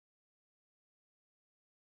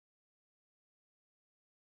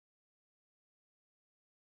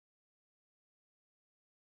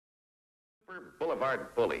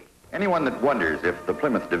Boulevard Bully. Anyone that wonders if the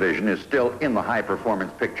Plymouth division is still in the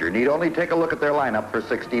high-performance picture need only take a look at their lineup for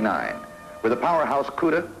 '69. With a powerhouse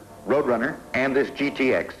Cuda, Roadrunner, and this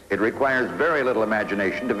GTX, it requires very little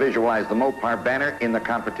imagination to visualize the Mopar banner in the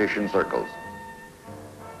competition circles.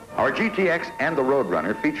 Our GTX and the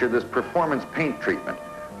Roadrunner feature this performance paint treatment,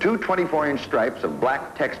 two 24-inch stripes of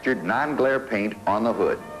black textured non-glare paint on the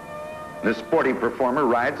hood. This sporty performer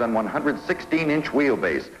rides on 116-inch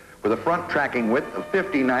wheelbase with a front tracking width of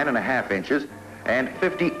 59.5 inches and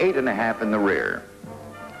 58.5 in the rear.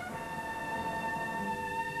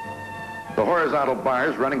 The horizontal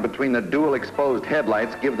bars running between the dual exposed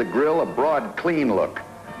headlights give the grille a broad, clean look.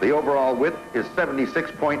 The overall width is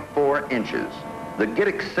 76.4 inches. The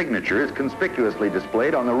Gittix signature is conspicuously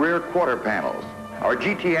displayed on the rear quarter panels. Our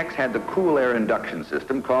GTX had the cool air induction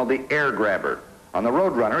system called the Air Grabber. On the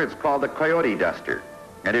Roadrunner, it's called the Coyote Duster.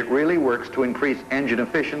 And it really works to increase engine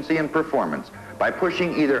efficiency and performance by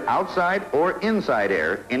pushing either outside or inside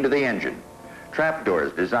air into the engine.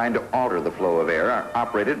 Trapdoors designed to alter the flow of air are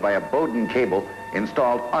operated by a Bowden cable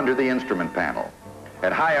installed under the instrument panel.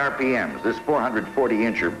 At high RPMs, this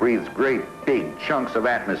 440-incher breathes great big chunks of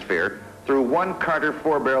atmosphere through one Carter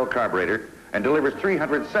 4-barrel carburetor and delivers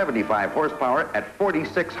 375 horsepower at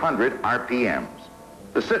 4,600 RPMs.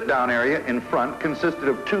 The sit-down area in front consisted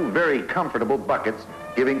of two very comfortable buckets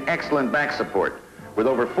giving excellent back support. With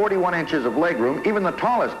over 41 inches of legroom, even the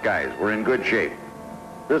tallest guys were in good shape.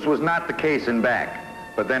 This was not the case in back,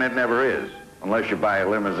 but then it never is, unless you buy a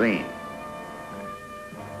limousine.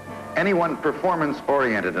 Anyone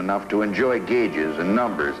performance-oriented enough to enjoy gauges and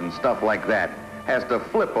numbers and stuff like that has to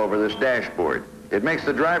flip over this dashboard. It makes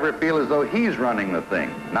the driver feel as though he's running the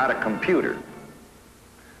thing, not a computer.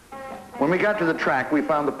 When we got to the track, we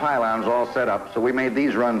found the pylons all set up, so we made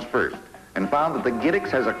these runs first and found that the Gittix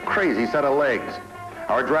has a crazy set of legs.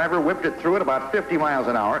 Our driver whipped it through at about 50 miles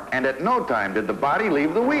an hour, and at no time did the body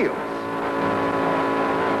leave the wheels.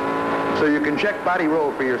 So you can check body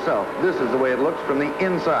roll for yourself. This is the way it looks from the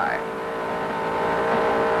inside.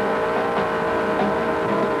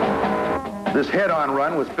 This head-on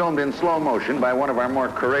run was filmed in slow motion by one of our more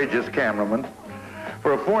courageous cameramen.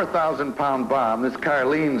 For a 4,000-pound bomb, this car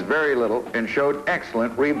leans very little and showed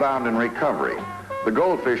excellent rebound and recovery. The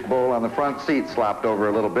goldfish bowl on the front seat slopped over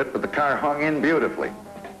a little bit, but the car hung in beautifully.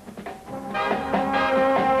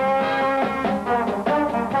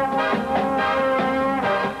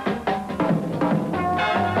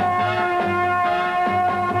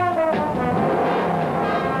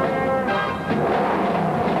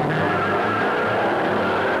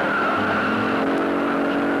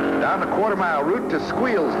 Down the quarter-mile route to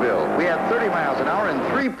Squealsville, we had 30 miles an hour in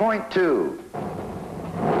 3.2.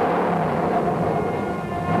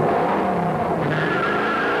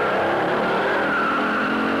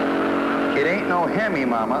 It ain't no Hemi,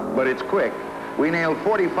 Mama, but it's quick. We nailed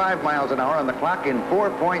 45 miles an hour on the clock in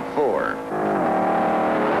 4.4.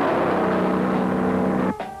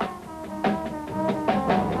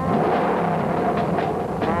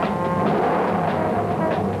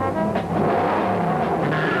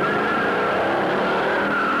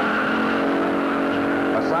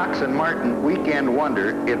 A Sox and Martin weekend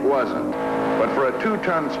wonder, it wasn't. But for a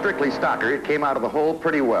 2-ton strictly stocker, it came out of the hole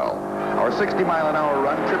pretty well. Our 60-mile-an-hour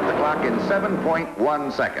run tripped the clock in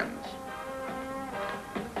 7.1 seconds.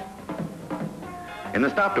 In the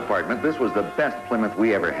stop department, this was the best Plymouth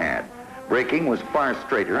we ever had. Braking was far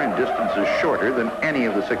straighter and distances shorter than any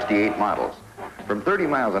of the '68 models. From 30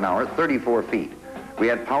 miles an hour, 34 feet. We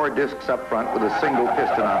had power discs up front with a single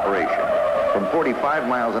piston operation. From 45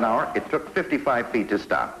 miles an hour, it took 55 feet to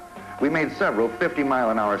stop. We made several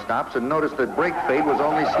 50-mile-an-hour stops and noticed that brake fade was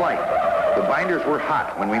only slight. The binders were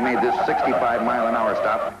hot when we made this 65-mile-an-hour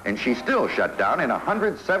stop, and she still shut down in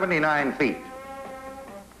 179 feet.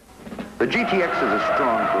 The GTX is a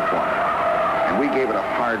strong performer, and we gave it a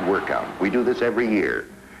hard workout. We do this every year.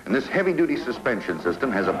 And this heavy-duty suspension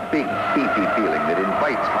system has a big, beefy feeling that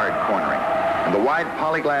invites hard cornering. And the wide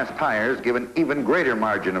polyglass tires give an even greater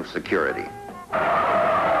margin of security.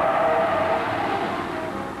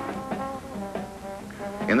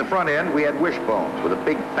 In the front end, we had wishbones with a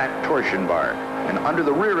big fat torsion bar, and under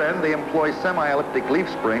the rear end, they employ semi-elliptic leaf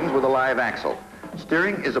springs with a live axle.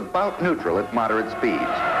 Steering is about neutral at moderate speeds.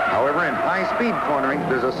 However, in high-speed cornering,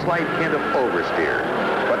 there's a slight hint of oversteer.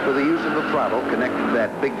 But with the use of the throttle connected to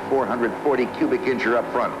that big 440 cubic incher up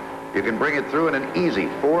front, you can bring it through in an easy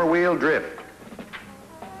 4-wheel drift.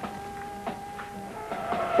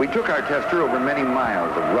 We took our tester over many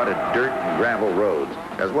miles of rutted dirt and gravel roads,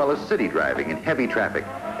 as well as city driving in heavy traffic,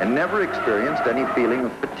 and never experienced any feeling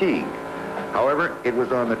of fatigue. However, it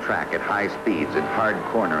was on the track at high speeds and hard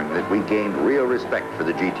cornering that we gained real respect for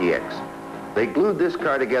the GTX. They glued this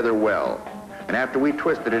car together well, and after we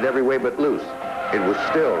twisted it every way but loose, it was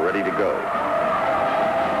still ready to go.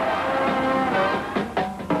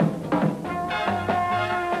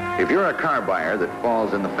 If you're a car buyer that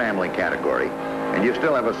falls in the family category, and you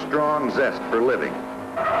still have a strong zest for living,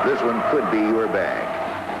 this one could be your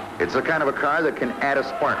bag. It's the kind of a car that can add a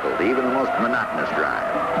sparkle to even the most monotonous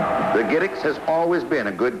drive. The Giddix has always been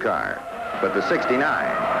a good car, but the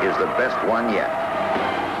 69 is the best one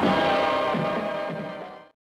yet.